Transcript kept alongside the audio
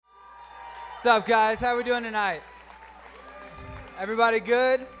What's up, guys? How we doing tonight? Everybody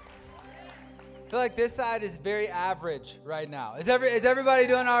good? I feel like this side is very average right now. Is everybody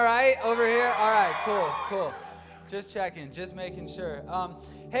doing all right over here? All right, cool. Just checking, just making sure.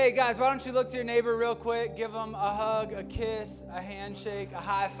 Hey, guys, why don't you look to your neighbor real quick, give them a hug, a kiss, a handshake, a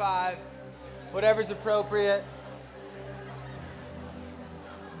high five, whatever's appropriate.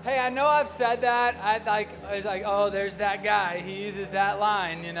 Hey, I know I've said that. It's like, oh, there's that guy. He uses that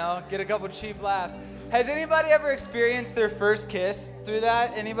line, get a couple cheap laughs. Has anybody ever experienced their first kiss through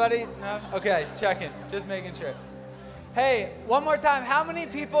that? Anybody? No? Okay, checking, just making sure. Hey, one more time. How many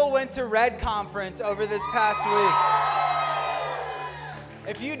people went to Red Conference over this past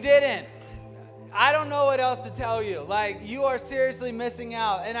week? If you didn't, I don't know what else to tell you. You are seriously missing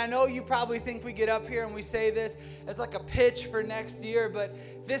out. And I know you probably think we get up here and we say this as like a pitch for next year, but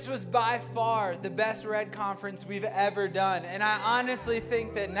this was by far the best Red Conference we've ever done. And I honestly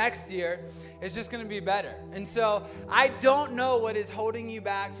think that next year is just going to be better. And so I don't know what is holding you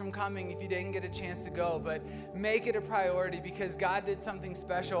back from coming if you didn't get a chance to go, but make it a priority because God did something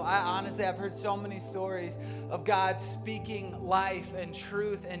special. I've heard so many stories of God speaking life and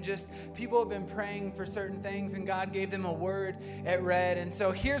truth, and just people have been praying for certain things and God gave them a word at Red. And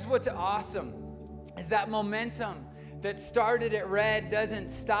so here's what's awesome is that momentum that started at Red doesn't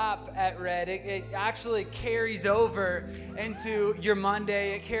stop at Red. It actually carries over into your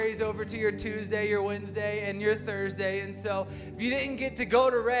Monday. It carries over to your Tuesday, your Wednesday, and your Thursday. And so if you didn't get to go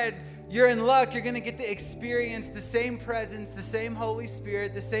to Red, you're in luck. You're going to get to experience the same presence, the same Holy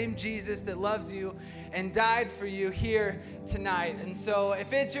Spirit, the same Jesus that loves you and died for you here tonight. And so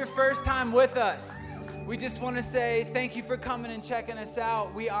if it's your first time with us, we just want to say thank you for coming and checking us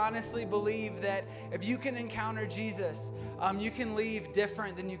out. We honestly believe that if you can encounter Jesus, you can leave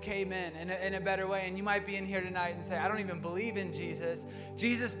different than you came in a better way. And you might be in here tonight and say, I don't even believe in Jesus.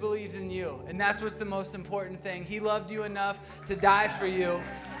 Jesus believes in you. And that's what's the most important thing. He loved you enough to die for you,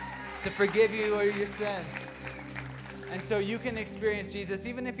 to forgive you of your sins. And so you can experience Jesus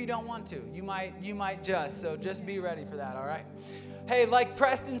even if you don't want to. You might just. So just be ready for that, all right? Hey, like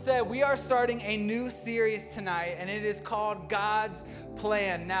Preston said, we are starting a new series tonight, and it is called God's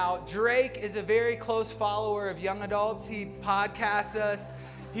Plan. Now, Drake is a very close follower of Young Adults. He podcasts us.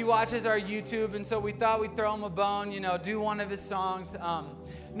 He watches our YouTube, and so we thought we'd throw him a bone, do one of his songs.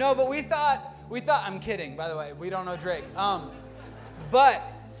 No, but we thought, I'm kidding, by the way. We don't know Drake. But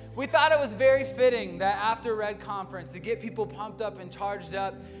we thought it was very fitting that after Red Conference to get people pumped up and charged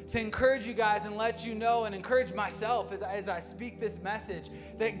up, to encourage you guys and let you know and encourage myself as I speak this message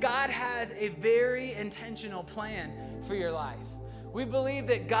that God has a very intentional plan for your life. We believe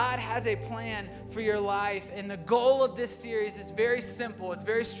that God has a plan for your life, and the goal of this series is very simple. It's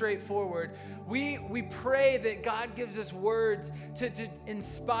very straightforward. We pray that God gives us words to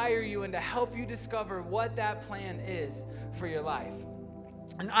inspire you and to help you discover what that plan is for your life.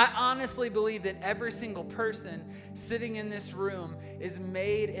 And I honestly believe that every single person sitting in this room is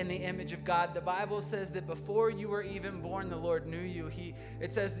made in the image of God. The Bible says that before you were even born, the Lord knew you.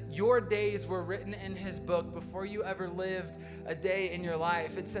 It says that your days were written in His book before you ever lived a day in your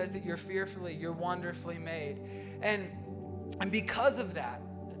life. It says that you're wonderfully made. And because of that,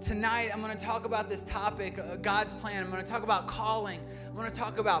 tonight I'm going to talk about this topic, God's plan. I'm going to talk about calling. I'm going to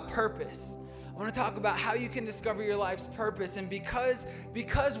talk about purpose. I want to talk about how you can discover your life's purpose. And because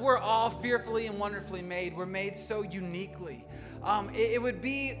we're all fearfully and wonderfully made, we're made so uniquely. It would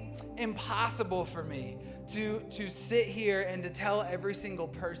be impossible for me to sit here and to tell every single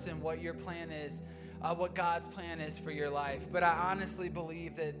person what your plan is, what God's plan is for your life. But I honestly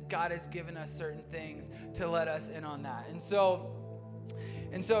believe that God has given us certain things to let us in on that.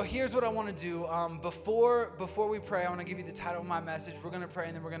 And so here's what I want to do. Before we pray, I want to give you the title of my message. We're going to pray,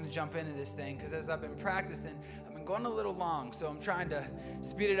 and then we're going to jump into this thing. Because as I've been practicing, I've been going a little long. So I'm trying to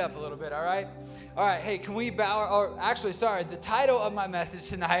speed it up a little bit, all right? All right, hey, can we bow? The title of my message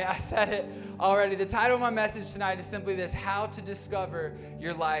tonight, I said it already. The title of my message tonight is simply this: How to Discover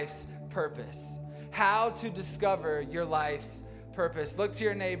Your Life's Purpose. How to discover your life's purpose. Look to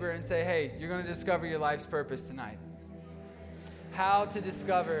your neighbor and say, hey, you're going to discover your life's purpose tonight. How to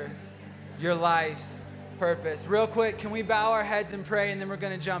discover your life's purpose. Real quick, can we bow our heads and pray, and then we're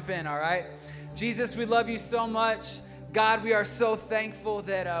going to jump in, all right? Jesus, we love you so much. God, we are so thankful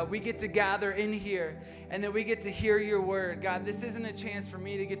that we get to gather in here and that we get to hear your word. God, this isn't a chance for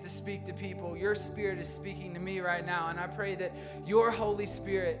me to get to speak to people. Your Spirit is speaking to me right now, and I pray that your Holy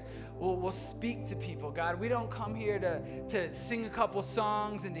Spirit will speak to people. God, we don't come here to sing a couple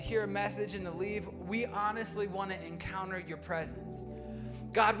songs and to hear a message and to leave. We honestly want to encounter your presence.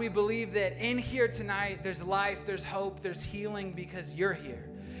 God, we believe that in here tonight, there's life, there's hope, there's healing because you're here.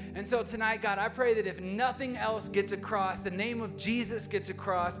 And so tonight, God, I pray that if nothing else gets across, the name of Jesus gets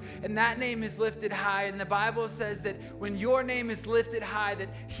across, and that name is lifted high. And the Bible says that when your name is lifted high, that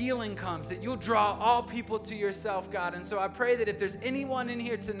healing comes, that you'll draw all people to yourself, God. And so I pray that if there's anyone in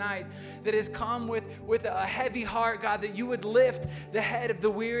here tonight that has come with a heavy heart, God, that you would lift the head of the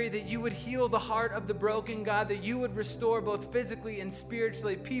weary, that you would heal the heart of the broken, God, that you would restore both physically and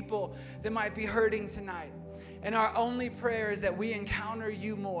spiritually people that might be hurting tonight. And our only prayer is that we encounter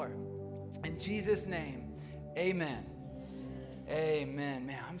you more. In Jesus' name, amen. Amen.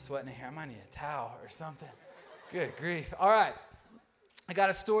 Man, I'm sweating in here. I might need a towel or something. Good grief. All right. I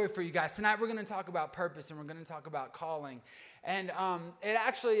got a story for you guys. Tonight we're going to talk about purpose and we're going to talk about calling. And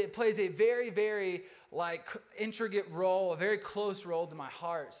it plays a very, very intricate role, a very close role to my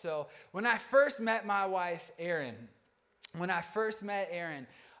heart. So when I first met my wife, Erin,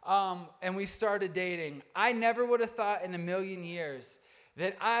 and we started dating, I never would have thought in a million years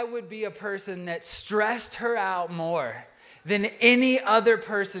that I would be a person that stressed her out more than any other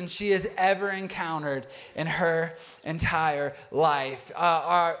person she has ever encountered in her entire life.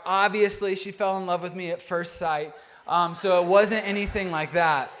 Obviously, she fell in love with me at first sight, so it wasn't anything like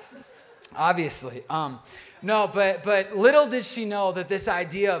that, obviously. No, but little did she know that this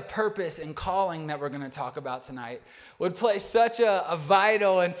idea of purpose and calling that we're going to talk about tonight would play such a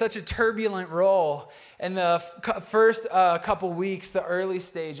vital and such a turbulent role in the first couple weeks, the early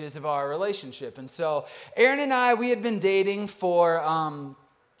stages of our relationship. And so Erin and I, we had been dating for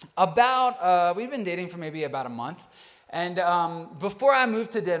maybe about a month. And before I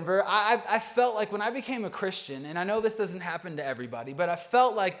moved to Denver, I felt like when I became a Christian, and I know this doesn't happen to everybody, but I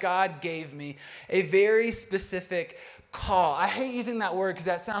felt like God gave me a very specific call. I hate using that word because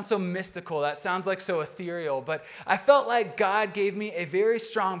that sounds so mystical. That sounds like so ethereal. But I felt like God gave me a very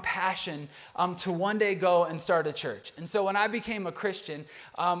strong passion to one day go and start a church. And so when I became a Christian,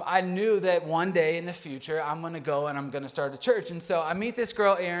 I knew that one day in the future, I'm going to go and I'm going to start a church. And so I meet this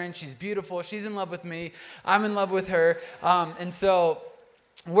girl, Erin. She's beautiful. She's in love with me. I'm in love with her. And so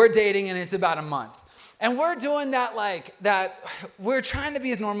we're dating, and it's about a month. And we're doing that we're trying to be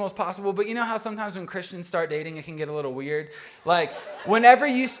as normal as possible, but you know how sometimes when Christians start dating, it can get a little weird? Like, whenever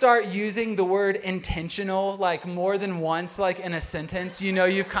you start using the word intentional, more than once, in a sentence,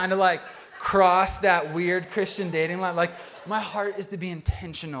 you've kind of crossed that weird Christian dating line. My heart is to be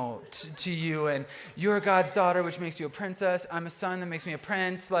intentional to you, and you're God's daughter, which makes you a princess. I'm a son that makes me a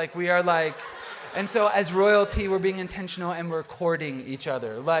prince. We are And so as royalty, we're being intentional and we're courting each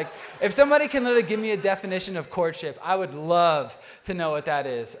other. If somebody can literally give me a definition of courtship, I would love to know what that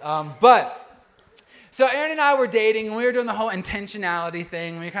is. So Erin and I were dating, and we were doing the whole intentionality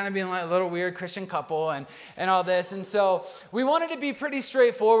thing. We were kind of being a little weird Christian couple and all this. And so we wanted to be pretty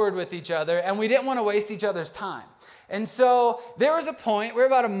straightforward with each other, and we didn't want to waste each other's time. And so there was a point, we're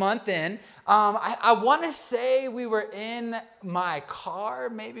about a month in. I want to say we were in my car,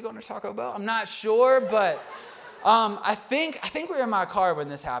 maybe going to Taco Bell. I'm not sure, but I think we were in my car when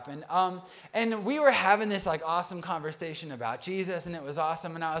this happened. And we were having this awesome conversation about Jesus, and it was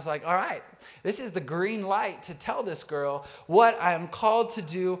awesome. And I was like, all right, this is the green light to tell this girl what I am called to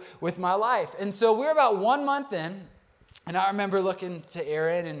do with my life. And so we're about 1 month in. And I remember looking to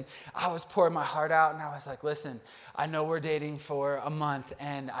Erin, and I was pouring my heart out, and I was like, listen, I know we're dating for a month,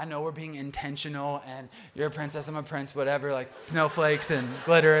 and I know we're being intentional, and you're a princess, I'm a prince, whatever, snowflakes and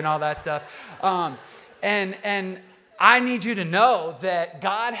glitter and all that stuff. And I need you to know that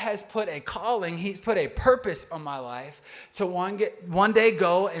God has put a calling, He's put a purpose on my life to one day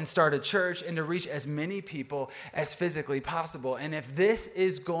go and start a church and to reach as many people as physically possible. And if this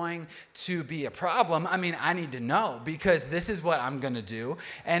is going to be a problem, I need to know, because this is what I'm going to do.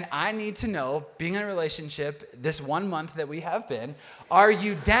 And I need to know, being in a relationship this 1 month that we have been, are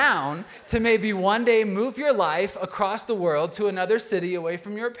you down to maybe one day move your life across the world to another city away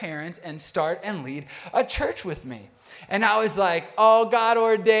from your parents and start and lead a church with me? And I was like, oh, God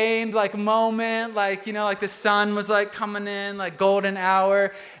ordained, moment, the sun was coming in, golden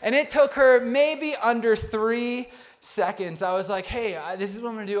hour. And it took her maybe under 3 seconds. I was like, hey, this is what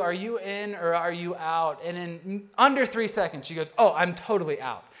I'm going to do. Are you in or are you out? And in under 3 seconds, she goes, oh, I'm totally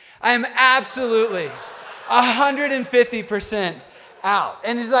out. I am absolutely 150% out.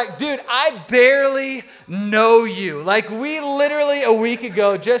 And he's like, dude, I barely know you. We literally a week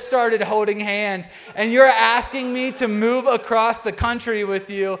ago just started holding hands, and you're asking me to move across the country with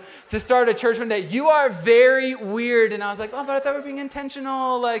you to start a church one day. You are very weird. And I was like, oh, but I thought we were being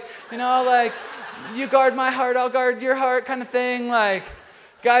intentional. You guard my heart, I'll guard your heart kind of thing.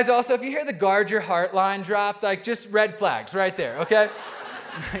 Guys, also, if you hear the guard your heart line dropped, just red flags right there, okay?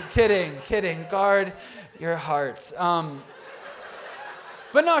 Kidding. Guard your hearts.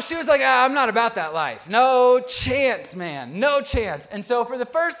 But no, she was like, I'm not about that life. No chance, man. No chance. And so for the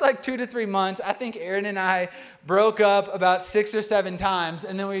first 2 to 3 months, I think Aaron and I broke up about 6 or 7 times,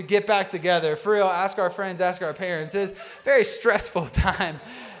 and then we'd get back together. For real, ask our friends, ask our parents. It was a very stressful time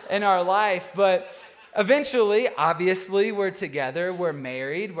in our life. But eventually, obviously, we're together. We're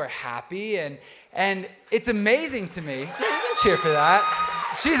married. We're happy. And it's amazing to me. Yeah, you can cheer for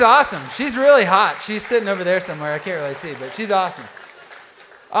that. She's awesome. She's really hot. She's sitting over there somewhere. I can't really see, but she's awesome.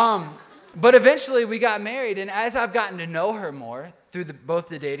 But eventually we got married, and as I've gotten to know her more through both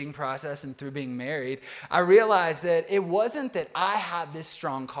the dating process and through being married, I realized that it wasn't that I had this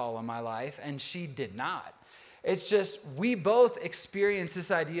strong call in my life and she did not. It's just we both experienced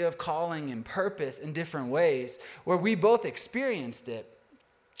this idea of calling and purpose in different ways, where we both experienced it.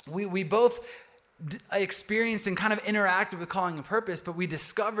 We both experienced and kind of interacted with calling and purpose, but we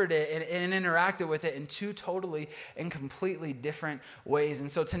discovered it and interacted with it in 2 totally and completely different ways.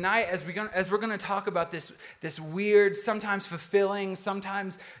 And so tonight, as we're going to talk about this weird, sometimes fulfilling,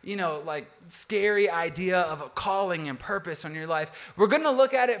 sometimes scary idea of a calling and purpose on your life, we're going to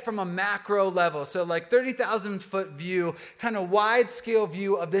look at it from a macro level. So 30,000 foot view, kind of wide scale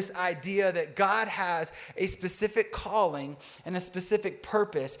view of this idea that God has a specific calling and a specific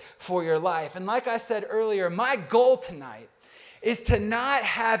purpose for your life. And like I said earlier, my goal tonight is to not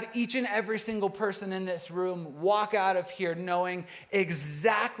have each and every single person in this room walk out of here knowing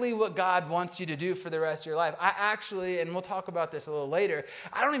exactly what God wants you to do for the rest of your life. I actually, and we'll talk about this a little later,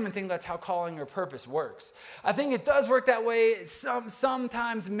 I don't even think that's how calling or purpose works. I think it does work that way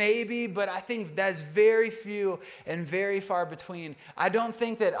sometimes maybe, but I think that's very few and very far between. I don't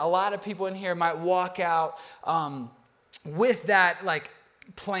think that a lot of people in here might walk out with that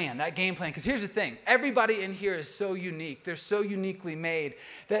plan, that game plan. Because here's the thing, everybody in here is so unique. They're so uniquely made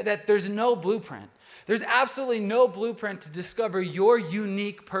that there's no blueprint. There's absolutely no blueprint to discover your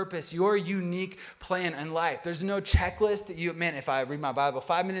unique purpose, your unique plan in life. There's no checklist that if I read my Bible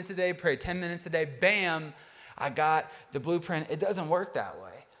 5 minutes a day, pray 10 minutes a day, bam, I got the blueprint. It doesn't work that way.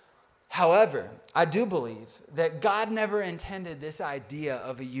 However, I do believe that God never intended this idea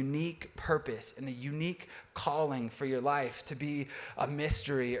of a unique purpose and a unique calling for your life to be a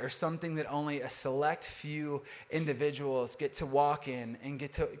mystery or something that only a select few individuals get to walk in and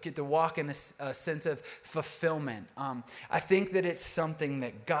get to walk in a sense of fulfillment. I think that it's something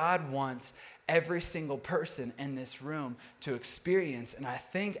that God wants every single person in this room to experience. And I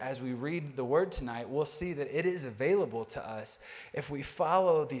think as we read the word tonight, we'll see that it is available to us if we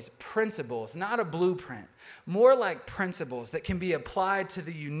follow these principles, not a blueprint, more like principles that can be applied to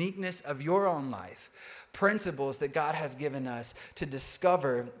the uniqueness of your own life, principles that God has given us to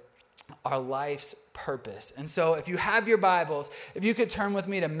discover our life's purpose. And so if you have your Bibles, if you could turn with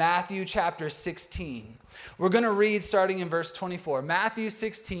me to Matthew chapter 16. We're going to read starting in verse 24. Matthew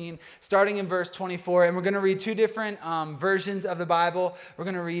 16, starting in verse 24. And we're going to read 2 different versions of the Bible. We're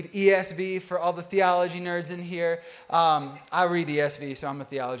going to read ESV for all the theology nerds in here. I read ESV, so I'm a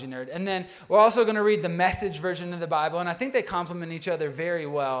theology nerd. And then we're also going to read the Message version of the Bible. And I think they complement each other very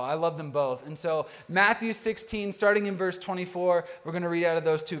well. I love them both. And so Matthew 16, starting in verse 24, we're going to read out of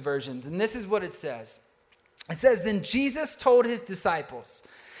those 2 versions. And this is what it says. It says, "Then Jesus told his disciples,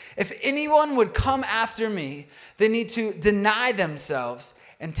 'If anyone would come after me, they need to deny themselves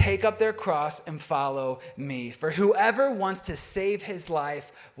and take up their cross and follow me. For whoever wants to save his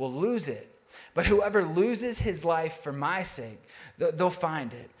life will lose it. But whoever loses his life for my sake, they'll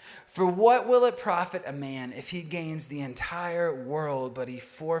find it. For what will it profit a man if he gains the entire world, but he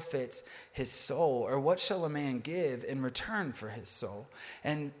forfeits his soul? Or what shall a man give in return for his soul?'"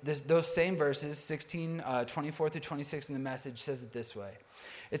 And those same verses, 16, 24 through 26 in the Message, says it this way.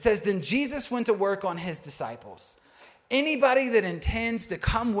 It says, "Then Jesus went to work on his disciples. 'Anybody that intends to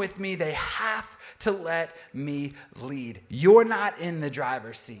come with me, they have to let me lead. You're not in the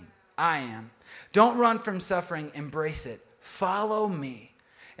driver's seat. I am. Don't run from suffering. Embrace it. Follow me,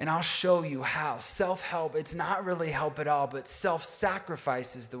 and I'll show you how. Self-help, it's not really help at all, but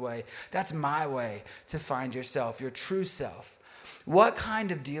self-sacrifice is the way. That's my way to find yourself, your true self. What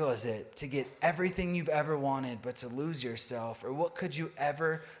kind of deal is it to get everything you've ever wanted, but to lose yourself? Or what could you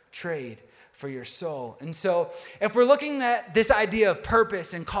ever trade for your soul?'" And so if we're looking at this idea of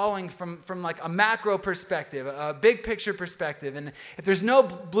purpose and calling from like a macro perspective, a big picture perspective, and if there's no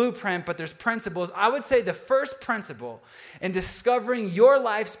blueprint, but there's principles, I would say the first principle in discovering your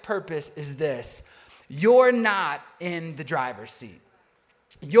life's purpose is this: you're not in the driver's seat.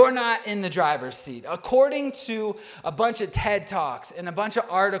 You're not in the driver's seat. According to a bunch of TED Talks and a bunch of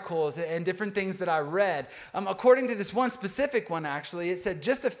articles and different things that I read, according to this one specific one, actually, it said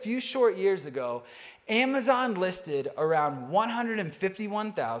just a few short years ago, Amazon listed around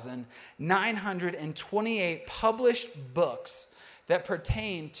 151,928 published books that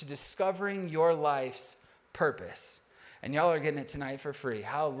pertain to discovering your life's purpose. And y'all are getting it tonight for free.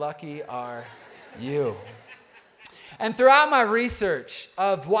 How lucky are you? And throughout my research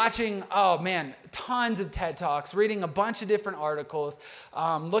of watching, tons of TED Talks, reading a bunch of different articles,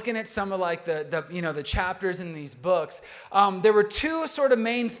 looking at some of like the chapters in these books, there were two sort of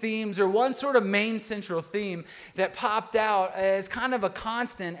main themes, or one sort of main central theme that popped out as kind of a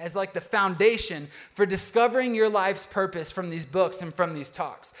constant, as like the foundation for discovering your life's purpose from these books and from these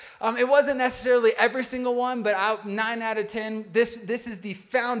talks. It wasn't necessarily every single one, but 9 out of 10, this is the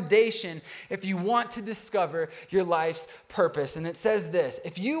foundation if you want to discover your life's purpose. And it says this: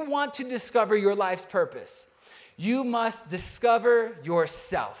 if you want to discover your life's purpose, you must discover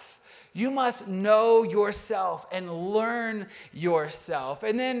yourself. You must know yourself and learn yourself.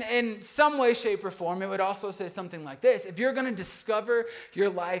 And then in some way, shape, or form, it would also say something like this: if you're going to discover your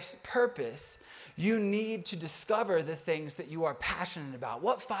life's purpose, you need to discover the things that you are passionate about.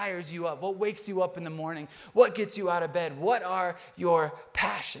 What fires you up? What wakes you up in the morning? What gets you out of bed? What are your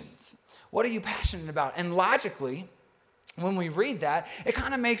passions? What are you passionate about? And logically, when we read that, it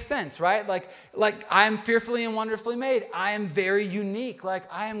kind of makes sense, right? Like I am fearfully and wonderfully made. I am very unique. Like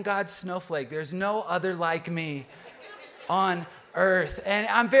I am God's snowflake. There's no other like me on earth. And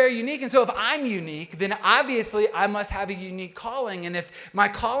I'm very unique. And so if I'm unique, then obviously I must have a unique calling. And if my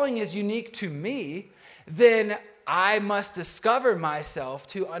calling is unique to me, then I must discover myself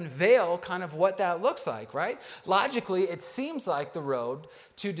to unveil kind of what that looks like, right? Logically, it seems like the road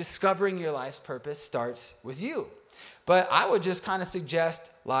to discovering your life's purpose starts with you. But I would just kind of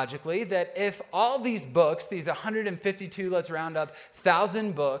suggest logically that if all these books, these 152, let's round up,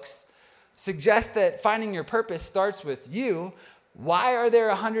 1,000 books, suggest that finding your purpose starts with you, why are there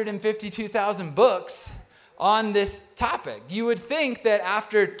 152,000 books on this topic? You would think that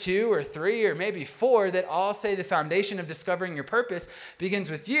after 2 or 3 or maybe 4 that all say the foundation of discovering your purpose begins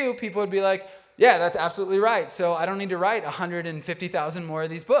with you, people would be like, yeah, that's absolutely right. So I don't need to write 150,000 more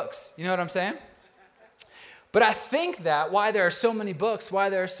of these books. You know what I'm saying? But I think that why there are so many books, why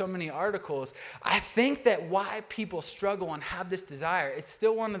there are so many articles, I think that why people struggle and have this desire, it's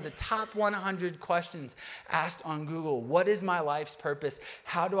still one of the top 100 questions asked on Google. What is my life's purpose?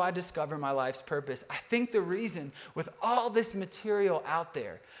 How do I discover my life's purpose? I think the reason, with all this material out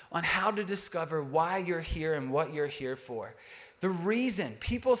there on how to discover why you're here and what you're here for, the reason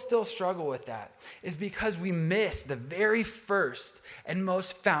people still struggle with that is because we miss the very first and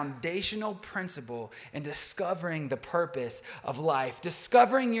most foundational principle in discovering the purpose of life.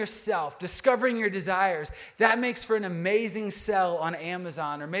 Discovering yourself, discovering your desires, that makes for an amazing sell on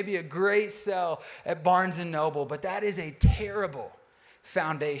Amazon or maybe a great sell at Barnes & Noble, but that is a terrible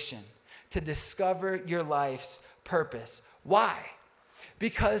foundation to discover your life's purpose. Why?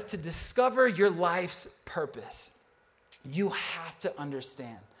 Because to discover your life's purpose, you have to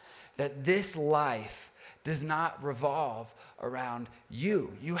understand that this life does not revolve around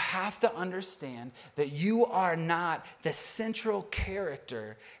you. You have to understand that you are not the central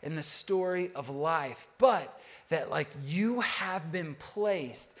character in the story of life, but that you have been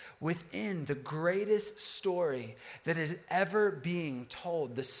placed within the greatest story that is ever being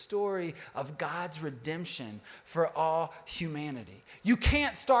told, the story of God's redemption for all humanity. You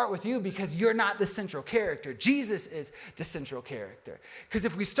can't start with you because you're not the central character. Jesus is the central character. Because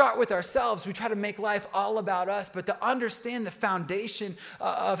if we start with ourselves, we try to make life all about us. But to understand the foundation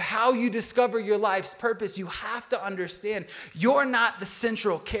of how you discover your life's purpose, you have to understand you're not the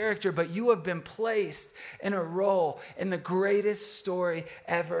central character, but you have been placed in a role in the greatest story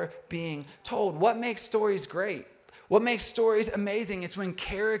ever being told. What makes stories great? What makes stories amazing? It's when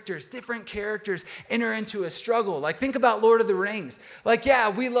different characters enter into a struggle. Think about Lord of the Rings.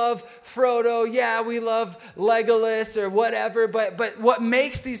 We love Frodo. Yeah, we love Legolas or whatever. But what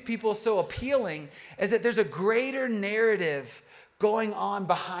makes these people so appealing is that there's a greater narrative going on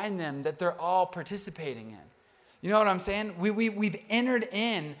behind them that they're all participating in. You know what I'm saying? We've entered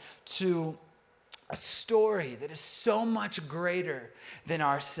into a story that is so much greater than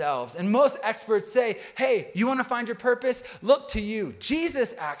ourselves. And most experts say, hey, you want to find your purpose? Look to you.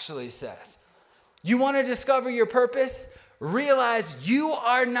 Jesus actually says, you want to discover your purpose? Realize you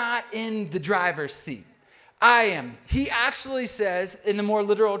are not in the driver's seat. I am. He actually says, in the more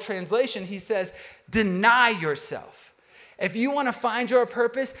literal translation, he says, deny yourself. If you want to find your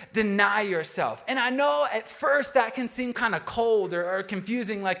purpose, deny yourself. And I know at first that can seem kind of cold or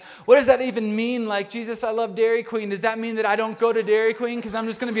confusing. Like, what does that even mean? Like, Jesus, I love Dairy Queen. Does that mean that I don't go to Dairy Queen because I'm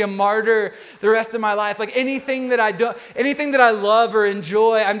just going to be a martyr the rest of my life? Like, anything that I love or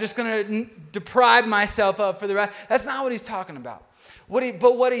enjoy, I'm just going to deprive myself of for the rest. That's not what he's talking about.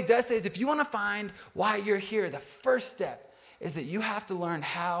 But what he does say is, if you want to find why you're here, the first step is that you have to learn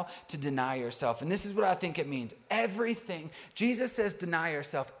how to deny yourself. And this is what I think it means. Everything, Jesus says deny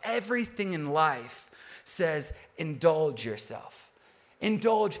yourself. Everything in life says indulge yourself.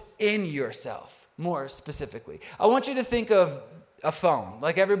 Indulge in yourself, more specifically. I want you to think of a phone.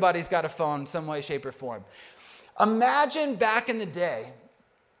 Like everybody's got a phone some way, shape, or form. Imagine back in the day,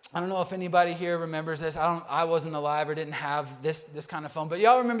 I don't know if anybody here remembers this. I wasn't alive or didn't have this kind of phone. But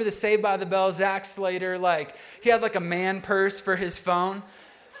y'all remember the Saved by the Bell, Zach Slater, like he had like a man purse for his phone.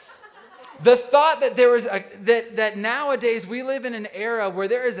 The thought that there was that nowadays we live in an era where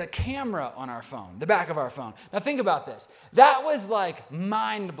there is a camera on our phone, the back of our phone. Now think about this. That was like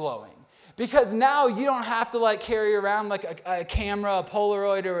mind-blowing. Because now you don't have to like carry around like a camera, a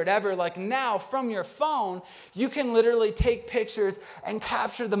Polaroid or whatever. Like now from your phone, you can literally take pictures and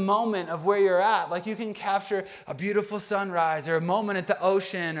capture the moment of where you're at. Like you can capture a beautiful sunrise or a moment at the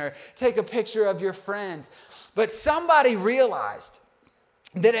ocean or take a picture of your friends. But somebody realized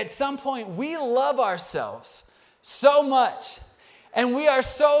that at some point we love ourselves so much and we are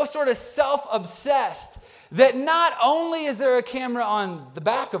so sort of self-obsessed that not only is there a camera on the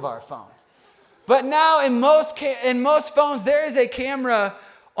back of our phone, but now in most phones, there is a camera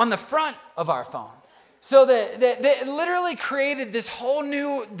on the front of our phone. So that literally created this whole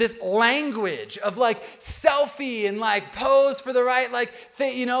new, this language of like selfie and like pose for the right, like,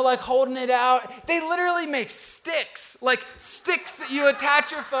 like holding it out. They literally make sticks that you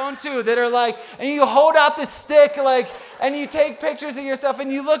attach your phone to that are like, and you hold out the stick like, and you take pictures of yourself and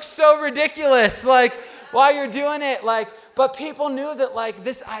you look so ridiculous like while you're doing it like. But people knew that like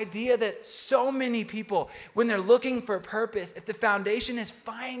this idea that so many people, when they're looking for purpose, if the foundation is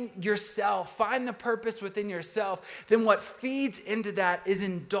find yourself, find the purpose within yourself, then what feeds into that is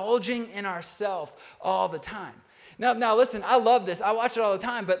indulging in ourself all the time. Now listen, I love this. I watch it all the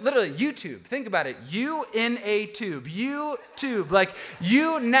time, but literally YouTube, think about it. YouTube. Like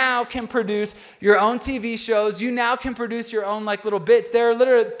you now can produce your own TV shows. You now can produce your own like little bits. There are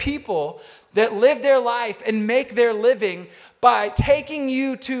literally people that live their life and make their living by taking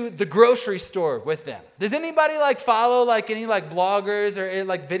you to the grocery store with them. Does anybody like follow like any like bloggers or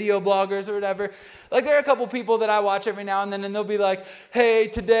like video bloggers or whatever? Like there are a couple people that I watch every now and then and they'll be like, hey,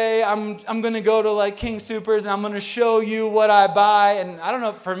 today I'm going to go to like King Soopers and I'm going to show you what I buy. And I don't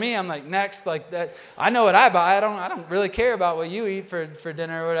know, for me, I'm like next, like that. I know what I buy. I don't really care about what you eat for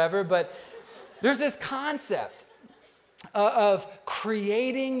dinner or whatever. But there's this concept of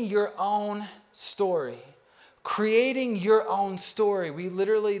creating your own story. Creating your own story. We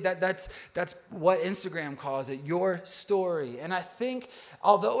literally, that's what Instagram calls it, your story. And I think,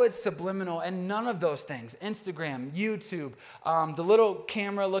 although it's subliminal, and none of those things, Instagram, YouTube, the little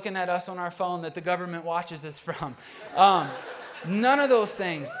camera looking at us on our phone that the government watches us from, none of those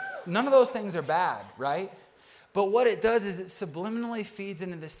things are bad, right? But what it does is it subliminally feeds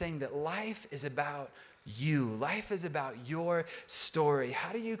into this thing that life is about you. Life is about your story.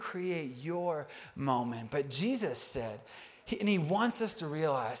 How do you create your moment? But Jesus said, and he wants us to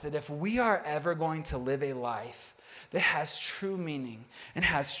realize that if we are ever going to live a life that has true meaning and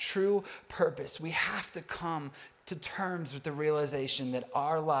has true purpose, we have to come to terms with the realization that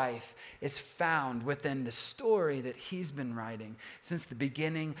our life is found within the story that he's been writing since the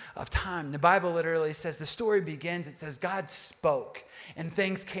beginning of time. The Bible literally says the story begins, it says God spoke and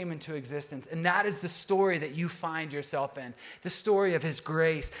things came into existence. And that is the story that you find yourself in. The story of his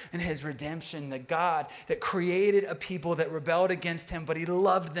grace and his redemption, the God that created a people that rebelled against him, but he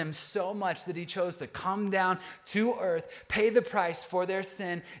loved them so much that he chose to come down to earth, pay the price for their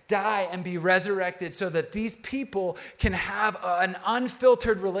sin, die and be resurrected so that these people can have an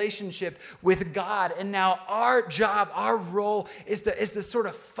unfiltered relationship with God. And now our job, our role is to sort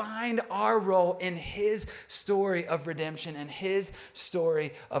of find our role in his story of redemption and his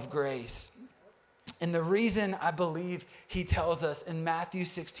story of grace. And the reason I believe he tells us in Matthew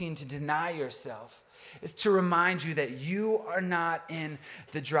 16 to deny yourself is to remind you that you are not in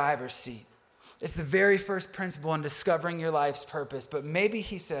the driver's seat. It's the very first principle in discovering your life's purpose. But maybe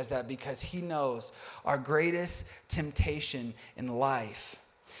he says that because he knows our greatest temptation in life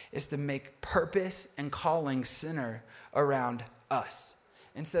is to make purpose and calling center around us.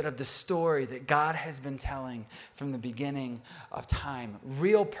 instead of the story that God has been telling from the beginning of time.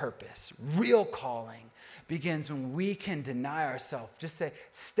 Real purpose, real calling begins when we can deny ourselves, just say,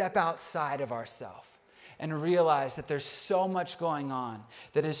 step outside of ourselves and realize that there's so much going on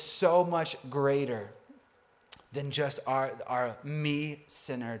that is so much greater than just our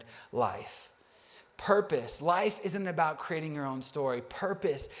me-centered life. Purpose. Life isn't about creating your own story.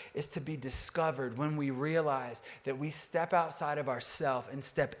 Purpose is to be discovered when we realize that we step outside of ourselves and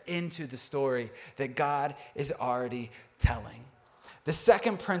step into the story that God is already telling. The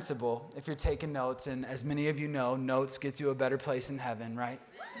second principle, if you're taking notes, and as many of you know, notes get you a better place in heaven, right?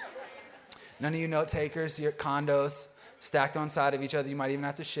 None of you note takers, you're at condos, stacked on side of each other. You might even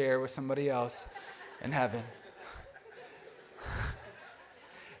have to share with somebody else in heaven.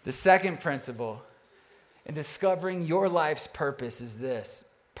 The second principle in discovering your life's purpose is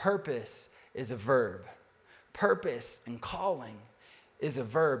this. Purpose is a verb. Purpose and calling is a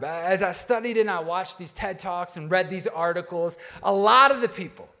verb. As I studied and I watched these TED Talks and read these articles, a lot of the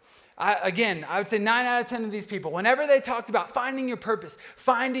people, I would say 9 out of 10 of these people, whenever they talked about finding your purpose,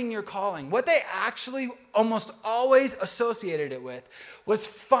 finding your calling, what they actually almost always associated it with was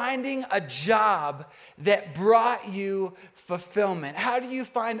finding a job that brought you fulfillment. How do you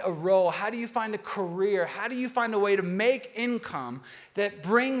find a role? How do you find a career? How do you find a way to make income that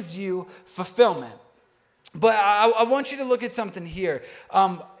brings you fulfillment? But I want you to look at something here.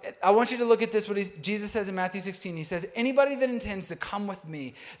 I want you to look at this, what Jesus says in Matthew 16. He says, anybody that intends to come with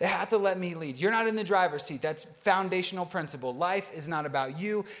me, they have to let me lead. You're not in the driver's seat. That's foundational principle. Life is not about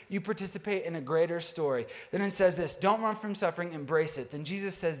you. You participate in a greater story. Then it says this, don't run from suffering, embrace it. Then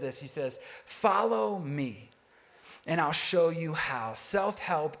Jesus says this, he says, follow me and I'll show you how.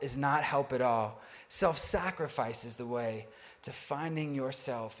 Self-help is not help at all. Self-sacrifice is the way to finding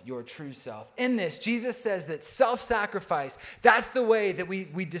yourself, your true self. In this, Jesus says that self-sacrifice, that's the way that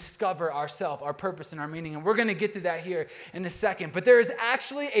we discover ourself, our purpose, and our meaning. And we're going to get to that here in a second. But there is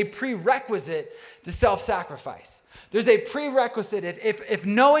actually a prerequisite to self-sacrifice. There's a prerequisite. If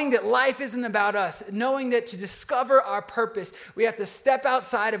knowing that life isn't about us, knowing that to discover our purpose, we have to step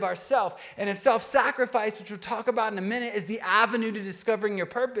outside of ourselves. And if self-sacrifice, which we'll talk about in a minute, is the avenue to discovering your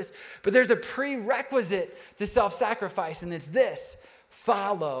purpose, but there's a prerequisite to self-sacrifice, and it's this: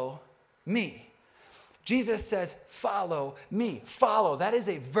 follow me. Jesus says, follow me. Follow, that is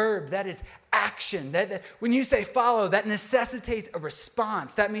a verb, that is action. That when you say follow, that necessitates a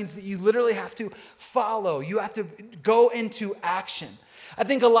response. That means that you literally have to follow. You have to go into action. I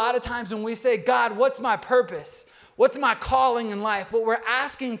think a lot of times when we say, God, what's my purpose? What's my calling in life? What we're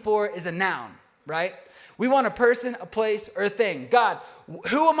asking for is a noun, right? We want a person, a place, or a thing. God,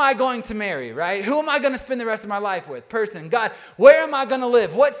 who am I going to marry, right? Who am I going to spend the rest of my life with? Person. God, where am I going to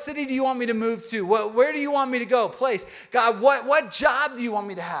live? What city do you want me to move to? Where do you want me to go? Place. God, what job do you want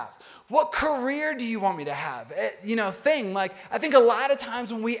me to have? What career do you want me to have? Thing. Like, I think a lot of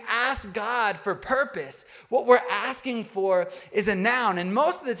times when we ask God for purpose, what we're asking for is a noun. And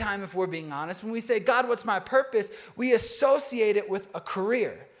most of the time, if we're being honest, when we say, God, what's my purpose? We associate it with a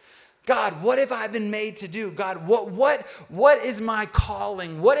career. God, what have I been made to do? God, what is my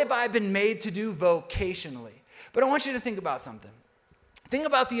calling? What have I been made to do vocationally? But I want you to think about something. Think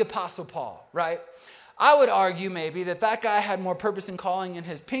about the Apostle Paul, right? I would argue maybe that guy had more purpose and calling in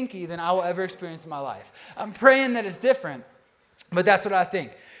his pinky than I will ever experience in my life. I'm praying that it's different, but that's what I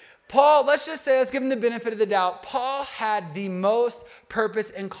think. Paul, let's give him the benefit of the doubt. Paul had the most purpose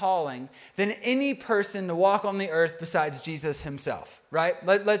and calling than any person to walk on the earth besides Jesus himself, right?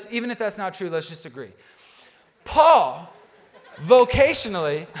 Even if that's not true, let's just agree. Paul,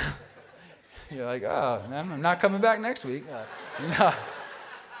 vocationally, you're like, oh, man, I'm not coming back next week. No.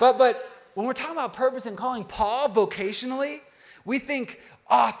 But when we're talking about purpose and calling, Paul, vocationally, we think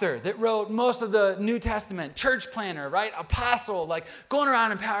author that wrote most of the New Testament, church planner, right? Apostle, like going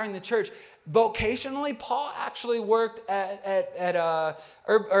around empowering the church. Vocationally, Paul actually worked at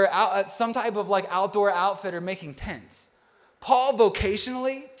some type of like outdoor outfitter making tents. Paul,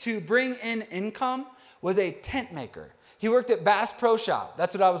 vocationally, to bring in income, was a tent maker. He worked at Bass Pro Shop.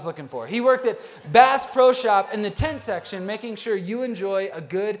 That's what I was looking for. He worked at Bass Pro Shop in the tent section, making sure you enjoy a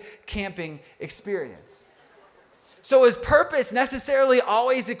good camping experience. So is purpose necessarily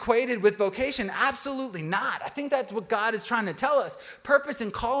always equated with vocation? Absolutely not. I think that's what God is trying to tell us. Purpose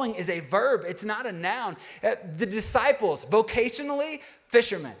and calling is a verb. It's not a noun. The disciples, vocationally,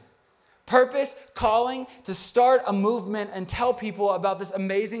 fishermen. Purpose, calling, to start a movement and tell people about this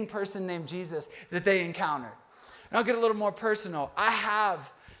amazing person named Jesus that they encountered. And I'll get a little more personal. I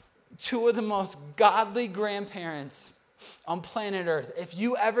have two of the most godly grandparents on planet Earth. If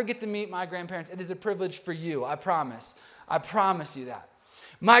you ever get to meet my grandparents, it is a privilege for you. I promise. I promise you that.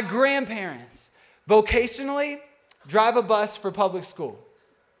 My grandparents, vocationally, drive a bus for public school.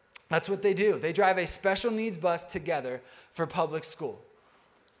 That's what they do. They drive a special needs bus together for public school.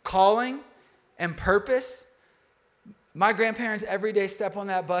 Calling and purpose. My grandparents every day step on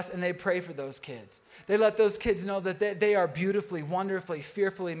that bus and they pray for those kids. They let those kids know that they are beautifully, wonderfully,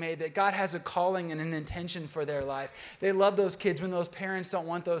 fearfully made, that God has a calling and an intention for their life. They love those kids when those parents don't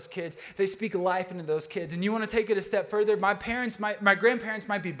want those kids. They speak life into those kids. And you want to take it a step further, my grandparents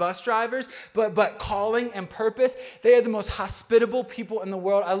might be bus drivers, but calling and purpose, they are the most hospitable people in the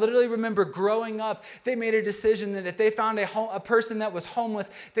world. I literally remember growing up, they made a decision that if they found a person that was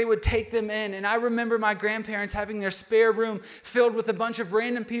homeless, they would take them in. And I remember my grandparents having their spare room filled with a bunch of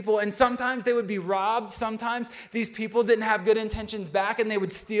random people, and sometimes they would be robbed. Sometimes these people didn't have good intentions back and they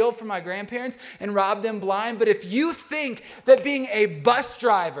would steal from my grandparents and rob them blind. But if you think that being a bus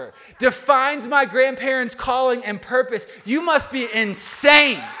driver defines my grandparents' calling and purpose, you must be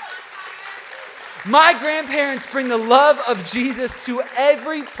insane. My grandparents bring the love of Jesus to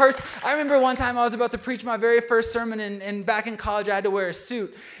every person. I remember one time I was about to preach my very first sermon, and back in college I had to wear a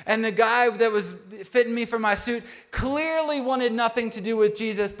suit. And the guy that was fitting me for my suit clearly wanted nothing to do with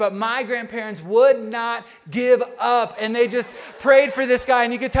Jesus, but my grandparents would not give up. And they just prayed for this guy,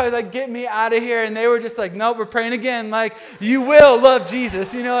 and you could tell he's like, get me out of here. And they were just like, nope, we're praying again. Like, you will love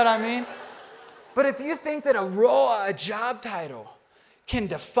Jesus. You know what I mean? But if you think that a job title can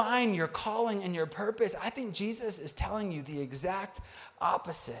define your calling and your purpose, I think Jesus is telling you the exact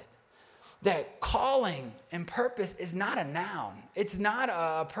opposite. That calling and purpose is not a noun. It's not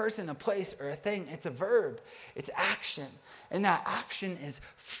a person, a place, or a thing. It's a verb. It's action. And that action is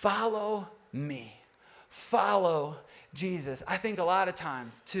follow me. Follow Jesus. I think a lot of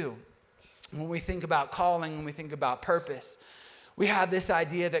times, too, when we think about calling, when we think about purpose, we have this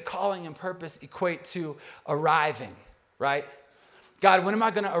idea that calling and purpose equate to arriving, right? God, when am I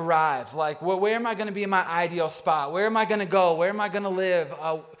going to arrive? Like, where am I going to be in my ideal spot? Where am I going to go? Where am I going to live?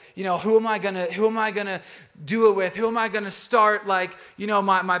 Who am I going to do it with? Who am I going to start,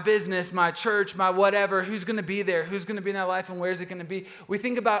 my business, my church, my whatever? Who's going to be there? Who's going to be in that life, and where's it going to be? We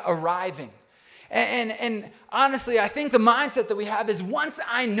think about arriving. And honestly, I think the mindset that we have is once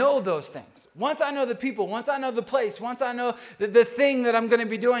I know those things, once I know the people, once I know the place, once I know the thing that I'm going to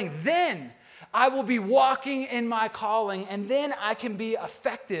be doing, then I will be walking in my calling, and then I can be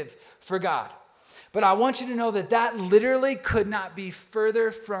effective for God. But I want you to know that literally could not be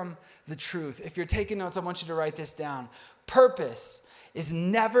further from the truth. If you're taking notes, I want you to write this down. Purpose is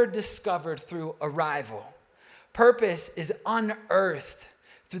never discovered through arrival. Purpose is unearthed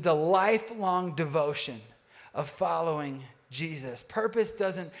through the lifelong devotion of following Jesus. Purpose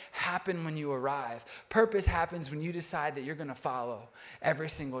doesn't happen when you arrive. Purpose happens when you decide that you're going to follow every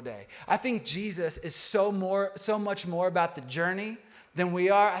single day. I think Jesus is so much more about the journey than we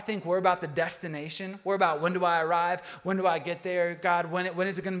are. I think we're about the destination. We're about, when do I arrive? When do I get there? God, when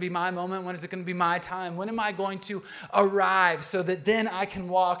is it going to be my moment? When is it going to be my time? When am I going to arrive so that then I can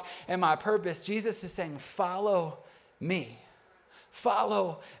walk in my purpose? Jesus is saying, follow me.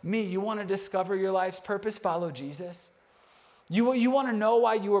 Follow me. You want to discover your life's purpose? Follow Jesus. You want to know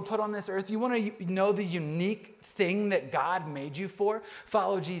why you were put on this earth? You want to know the unique thing that God made you for?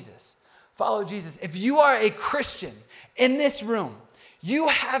 Follow Jesus. Follow Jesus. If you are a Christian in this room, you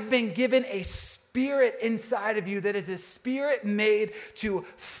have been given a spirit inside of you that is a spirit made to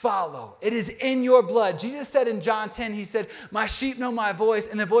follow. It is in your blood. Jesus said in John 10, he said, my sheep know my voice,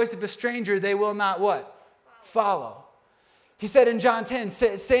 and the voice of a stranger they will not what? Follow. He said in John 10,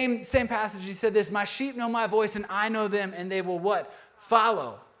 same passage, he said this, my sheep know my voice and I know them and they will what?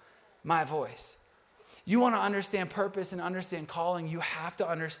 Follow my voice. You want to understand purpose and understand calling, you have to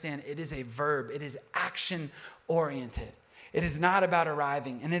understand it is a verb. It is action oriented. It is not about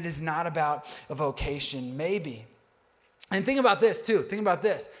arriving, and it is not about a vocation, maybe. And think about this too. Think about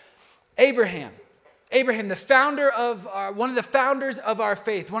this. Abraham, the founder of one of the founders of our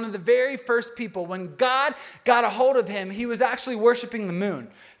faith, one of the very first people, when God got a hold of him, he was actually worshiping the moon.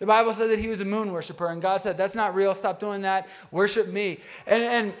 The Bible said that he was a moon worshiper, and God said, that's not real, stop doing that, worship me.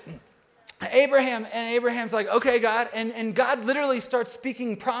 And Abraham's like, okay, God. And God literally starts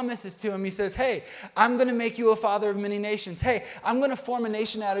speaking promises to him. He says, hey, I'm going to make you a father of many nations. Hey, I'm going to form a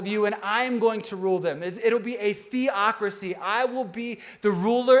nation out of you, and I am going to rule them. It'll be a theocracy. I will be the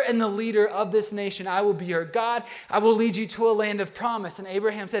ruler and the leader of this nation. I will be your God. I will lead you to a land of promise. And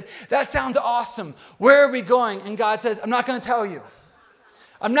Abraham said, that sounds awesome. Where are we going? And God says, I'm not going to tell you.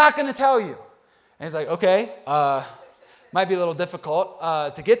 I'm not going to tell you. And he's like, okay, might be a little difficult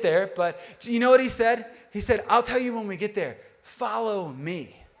to get there, but you know what he said? He said, I'll tell you when we get there. Follow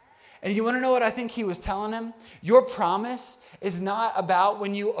me. And you want to know what I think he was telling him? Your promise is not about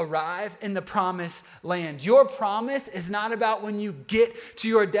when you arrive in the promised land. Your promise is not about when you get to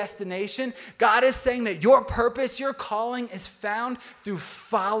your destination. God is saying that your purpose, your calling is found through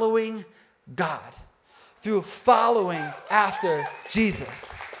following God, through following after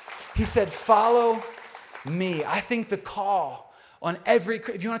Jesus. He said, follow me. I think the call on if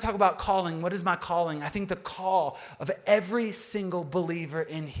you want to talk about calling, what is my calling? I think the call of every single believer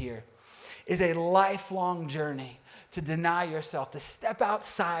in here is a lifelong journey to deny yourself, to step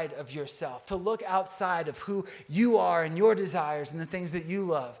outside of yourself, to look outside of who you are and your desires and the things that you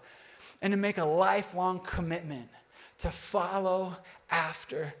love, and to make a lifelong commitment to follow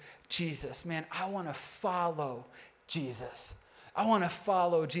after Jesus. Man, I want to follow Jesus. I want to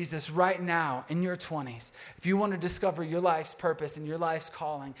follow Jesus right now in your 20s. If you want to discover your life's purpose and your life's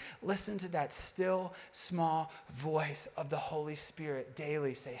calling, listen to that still, small voice of the Holy Spirit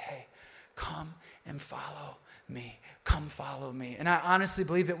daily. Say, hey, come and follow me. Come follow me. And I honestly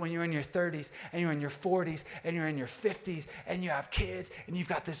believe that when you're in your 30s and you're in your 40s and you're in your 50s and you have kids and you've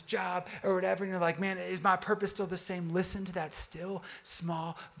got this job or whatever, and you're like, man, is my purpose still the same? Listen to that still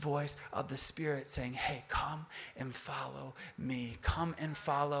small voice of the Spirit saying, hey, come and follow me. Come and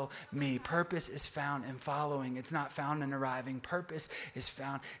follow me. Purpose is found in following. It's not found in arriving. Purpose is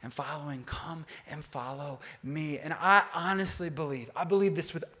found in following. Come and follow me. And I honestly believe, I believe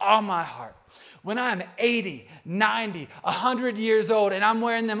this with all my heart. When I'm 80, 90, 100 years old and I'm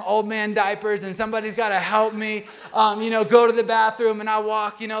wearing them old man diapers and somebody's got to help me, go to the bathroom and I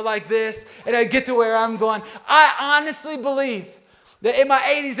walk, like this and I get to where I'm going, I honestly believe that in my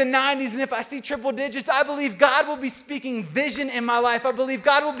 80s and 90s, and if I see triple digits, I believe God will be speaking vision in my life. I believe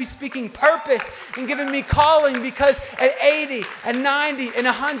God will be speaking purpose and giving me calling, because at 80 and 90 and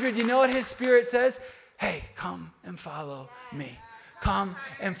 100, you know what his Spirit says? Hey, come and follow me. Come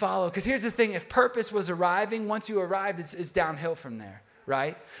and follow. Because here's the thing, if purpose was arriving, once you arrived, it's downhill from there,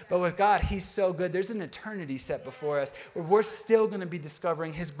 right? But with God, he's so good. There's an eternity set before us where we're still going to be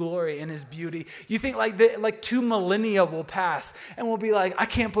discovering his glory and his beauty. You think like 2 millennia will pass and we'll be like, I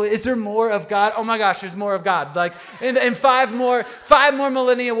can't believe, is there more of God? Oh my gosh, there's more of God. Like, and five more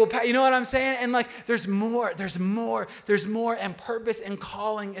millennia will pass. You know what I'm saying? And like, there's more. And purpose and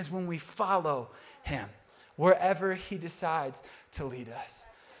calling is when we follow him, wherever he decides to lead us.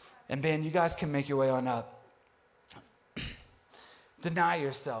 And man, you guys can make your way on up. Deny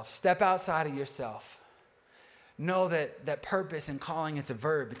yourself. Step outside of yourself. Know that purpose and calling, it's a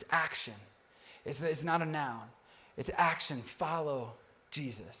verb. It's action. It's not a noun. It's action. Follow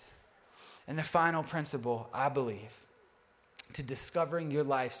Jesus. And the final principle, I believe, to discovering your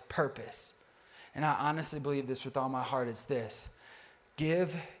life's purpose, and I honestly believe this with all my heart, it's this: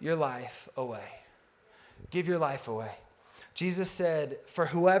 give your life away. Give your life away. Jesus said, for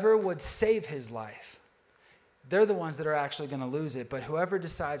whoever would save his life, they're the ones that are actually going to lose it. But whoever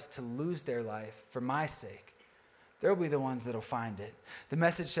decides to lose their life for my sake, they'll be the ones that'll find it. The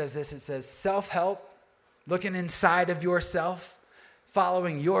Message says this. It says, self-help, looking inside of yourself,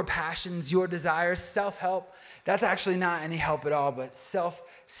 following your passions, your desires. Self-help, that's actually not any help at all, but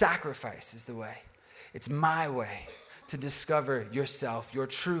self-sacrifice is the way. It's my way to discover yourself, your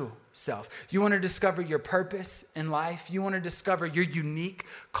true self. You want to discover your purpose in life? You want to discover your unique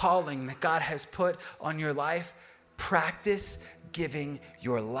calling that God has put on your life? Practice giving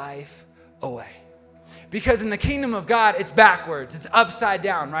your life away. Because in the kingdom of God, it's backwards. It's upside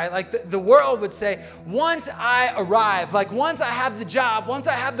down, right? Like the world would say, once I arrive, like once I have the job, once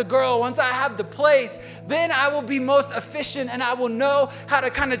I have the girl, once I have the place, then I will be most efficient and I will know how to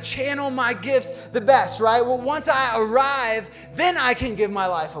kind of channel my gifts the best, right? Well, once I arrive, then I can give my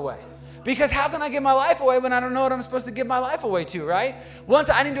life away. Because how can I give my life away when I don't know what I'm supposed to give my life away to, right? Once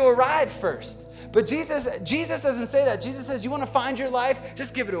I need to arrive first. But Jesus doesn't say that. Jesus says, you want to find your life?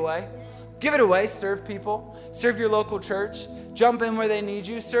 Just give it away. Give it away. Serve people. Serve your local church. Jump in where they need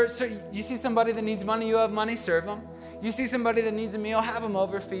you. You see somebody that needs money, you have money, serve them. You see somebody that needs a meal, have them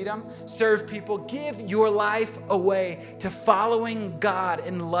over, feed them. Serve people. Give your life away to following God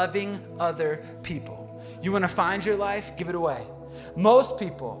and loving other people. You want to find your life? Give it away. Most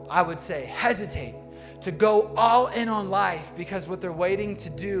people, I would say, hesitate to go all in on life because what they're waiting to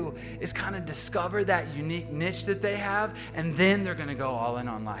do is kind of discover that unique niche that they have, and then they're going to go all in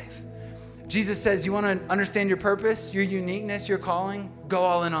on life. Jesus says, you want to understand your purpose, your uniqueness, your calling? Go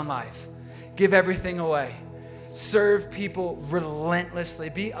all in on life. Give everything away. Serve people relentlessly.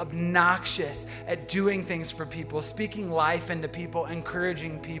 Be obnoxious at doing things for people, speaking life into people,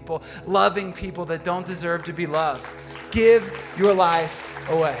 encouraging people, loving people that don't deserve to be loved. Give your life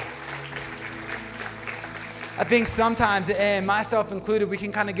away. I think sometimes, and myself included, we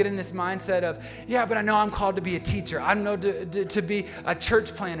can kind of get in this mindset of, yeah, but I know I'm called to be a teacher. I know to be a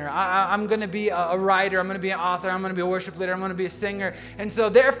church planner. I'm going to be a writer. I'm going to be an author. I'm going to be a worship leader. I'm going to be a singer. And so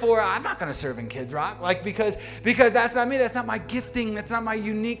therefore, I'm not going to serve in Kids Rock, like because that's not me. That's not my gifting. That's not my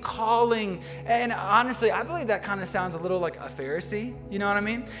unique calling. And honestly, I believe that kind of sounds a little like a Pharisee. You know what I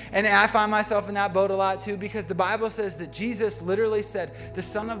mean? And I find myself in that boat a lot too, because the Bible says that Jesus literally said, the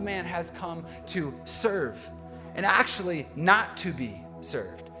Son of Man has come to serve. And actually not to be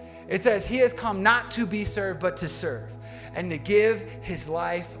served. It says he has come not to be served, but to serve and to give his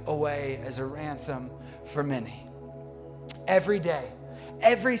life away as a ransom for many. Every day,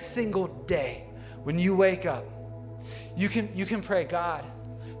 every single day, when you wake up, you can pray, God,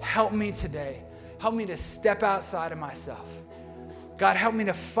 help me today. Help me to step outside of myself. God, help me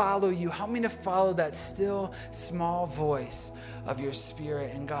to follow you. Help me to follow that still small voice of your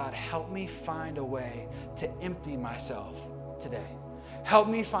Spirit. And God, help me find a way to empty myself today. Help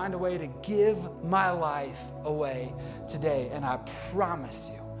me find a way to give my life away today. And I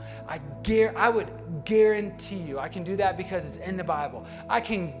promise you, I would guarantee you, I can do that because it's in the Bible. I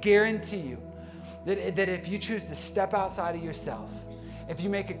can guarantee you that if you choose to step outside of yourself, if you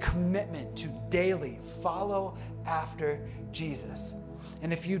make a commitment to daily follow after Jesus,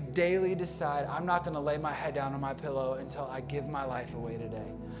 and if you daily decide, I'm not going to lay my head down on my pillow until I give my life away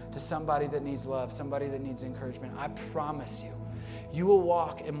today to somebody that needs love, somebody that needs encouragement, I promise you, you will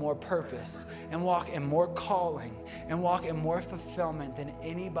walk in more purpose and walk in more calling and walk in more fulfillment than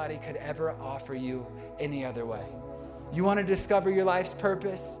anybody could ever offer you any other way. You want to discover your life's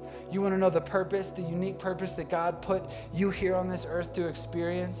purpose? You want to know the purpose, the unique purpose that God put you here on this earth to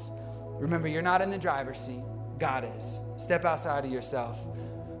experience? Remember, you're not in the driver's seat. God is. Step outside of yourself.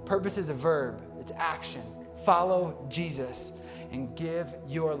 Purpose is a verb. It's action. Follow Jesus and give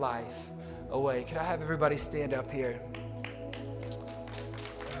your life away. Could I have everybody stand up here?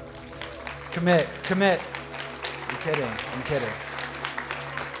 Commit. I'm kidding.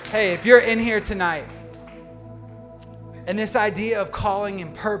 Hey, if you're in here tonight, and this idea of calling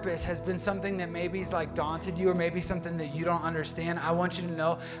and purpose has been something that maybe is like daunted you or maybe something that you don't understand, I want you to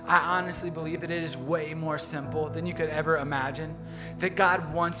know, I honestly believe that it is way more simple than you could ever imagine. That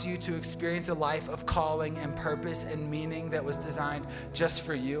God wants you to experience a life of calling and purpose and meaning that was designed just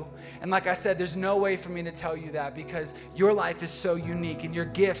for you. And like I said, there's no way for me to tell you that because your life is so unique and your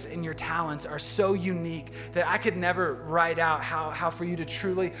gifts and your talents are so unique that I could never write out how for you to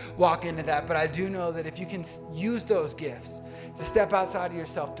truly walk into that. But I do know that if you can use those gifts to step outside of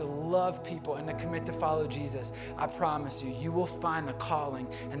yourself, to love people and to commit to follow Jesus, I promise you, you will find the calling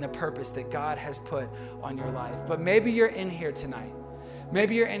and the purpose that God has put on your life. But maybe you're in here tonight.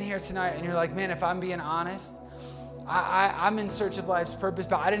 Maybe you're in here tonight and you're like, man, if I'm being honest, I'm in search of life's purpose,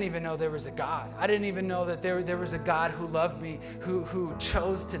 but I didn't even know there was a God. I didn't even know that there was a God who loved me, who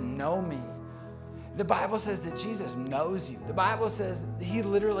chose to know me. The Bible says that Jesus knows you. The Bible says he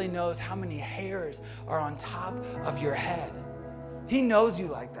literally knows how many hairs are on top of your head. He knows you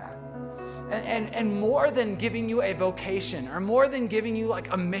like that. And more than giving you a vocation or more than giving you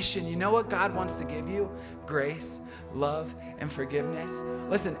like a mission, you know what God wants to give you? Grace, love, and forgiveness.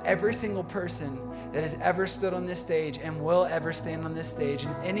 Listen, every single person that has ever stood on this stage and will ever stand on this stage,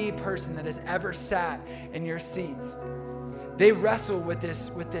 and any person that has ever sat in your seats, they wrestle with this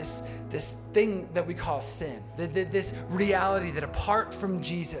thing that we call sin, this reality that apart from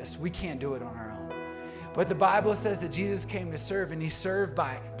Jesus, we can't do it on our own. But the Bible says that Jesus came to serve, and he served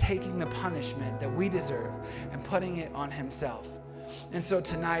by taking the punishment that we deserve and putting it on himself. And so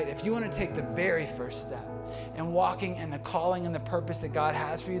tonight, if you want to take the very first step in walking in the calling and the purpose that God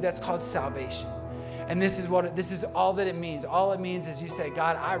has for you, that's called salvation. And this is all that it means. All it means is you say,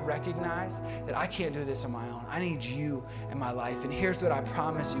 God, I recognize that I can't do this on my own. I need you in my life. And here's what I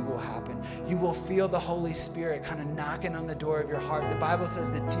promise you will happen. You will feel the Holy Spirit kind of knocking on the door of your heart. The Bible says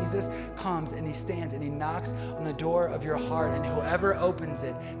that Jesus comes and he stands and he knocks on the door of your heart. And whoever opens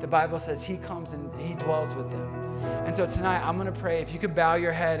it, the Bible says he comes and he dwells with them. And so tonight, I'm going to pray. If you could bow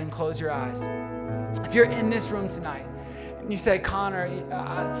your head and close your eyes. If you're in this room tonight, and you say, Connor,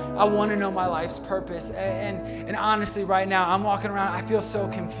 I want to know my life's purpose. And honestly, right now, I'm walking around, I feel so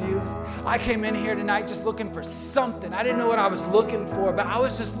confused. I came in here tonight just looking for something. I didn't know what I was looking for, but I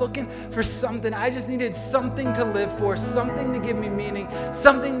was just looking for something. I just needed something to live for, something to give me meaning,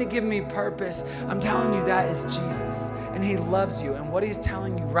 something to give me purpose. I'm telling you, that is Jesus, and he loves you. And what he's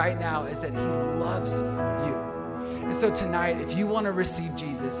telling you right now is that he loves you. And so tonight, if you want to receive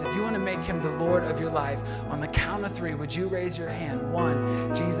Jesus, if you want to make him the Lord of your life, on the count of 3, would you raise your hand?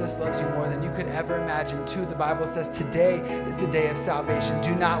 1, Jesus loves you more than you could ever imagine. 2, the Bible says today is the day of salvation.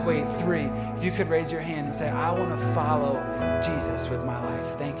 Do not wait. 3, if you could raise your hand and say, I want to follow Jesus with my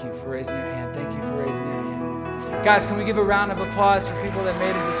life. Thank you for raising your hand. Thank you for raising your hand. Guys, can we give a round of applause for people that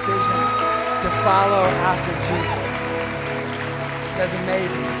made a decision to follow after Jesus? That's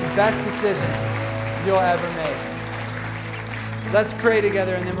amazing. It's the best decision you'll ever make. Let's pray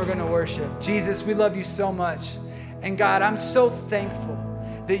together and then we're going to worship. Jesus, we love you so much. And God, I'm so thankful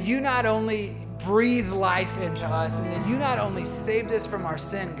that you not only breathe life into us and that you not only saved us from our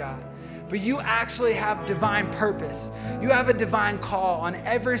sin, God, but you actually have divine purpose. You have a divine call on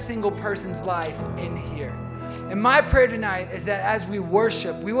every single person's life in here. And my prayer tonight is that as we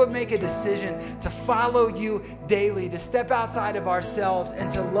worship, we would make a decision to follow you daily, to step outside of ourselves and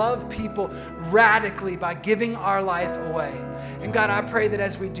to love people radically by giving our life away. And God, I pray that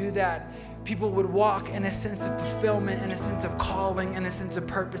as we do that, people would walk in a sense of fulfillment, in a sense of calling, in a sense of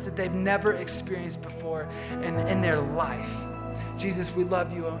purpose that they've never experienced before in their life. Jesus, we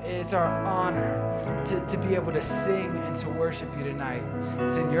love you. It's our honor to be able to sing and to worship you tonight.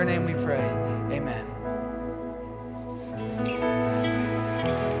 It's in your name we pray. Amen.